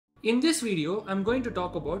In this video, I'm going to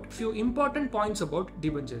talk about few important points about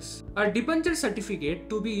debentures. A debenture certificate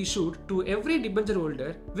to be issued to every debenture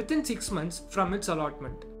holder within 6 months from its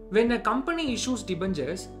allotment. When a company issues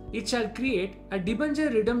debentures, it shall create a debenture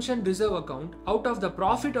redemption reserve account out of the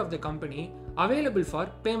profit of the company available for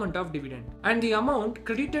payment of dividend, and the amount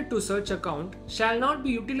credited to such account shall not be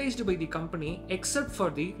utilized by the company except for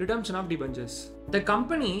the redemption of debentures. The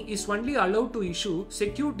company is only allowed to issue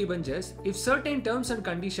secured debentures if certain terms and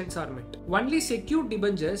conditions are met. Only secured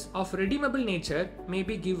debentures of redeemable nature may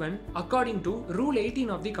be given according to Rule 18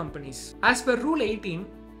 of the companies. As per Rule 18,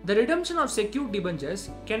 the redemption of secured debentures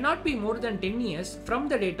cannot be more than 10 years from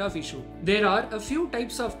the date of issue. There are a few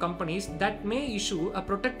types of companies that may issue a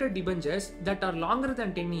protected debentures that are longer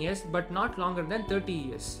than 10 years but not longer than 30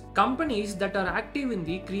 years. Companies that are active in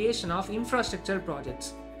the creation of infrastructure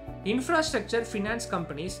projects, infrastructure finance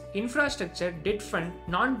companies, infrastructure debt fund,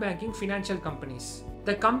 non-banking financial companies.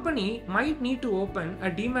 The company might need to open a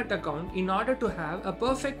demat account in order to have a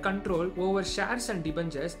perfect control over shares and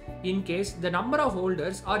debentures in case the number of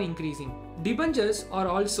holders are increasing. Debentures are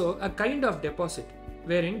also a kind of deposit,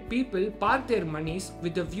 wherein people park their monies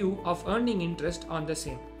with the view of earning interest on the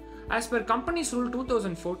same. As per Companies Rule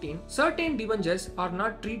 2014, certain debentures are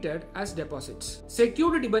not treated as deposits.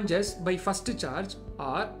 Secured debentures by first charge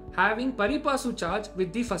are having pari passu charge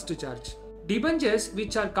with the first charge. Debentures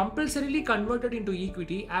which are compulsorily converted into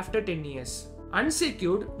equity after 10 years.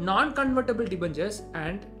 Unsecured, non-convertible debentures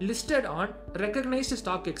and listed on recognized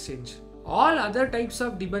stock exchange. All other types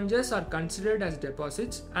of debentures are considered as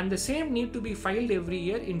deposits and the same need to be filed every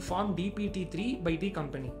year in Form DPT3 by the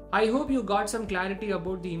company. I hope you got some clarity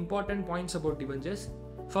about the important points about debentures.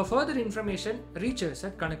 For further information, reach us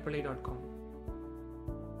at connectpalay.com.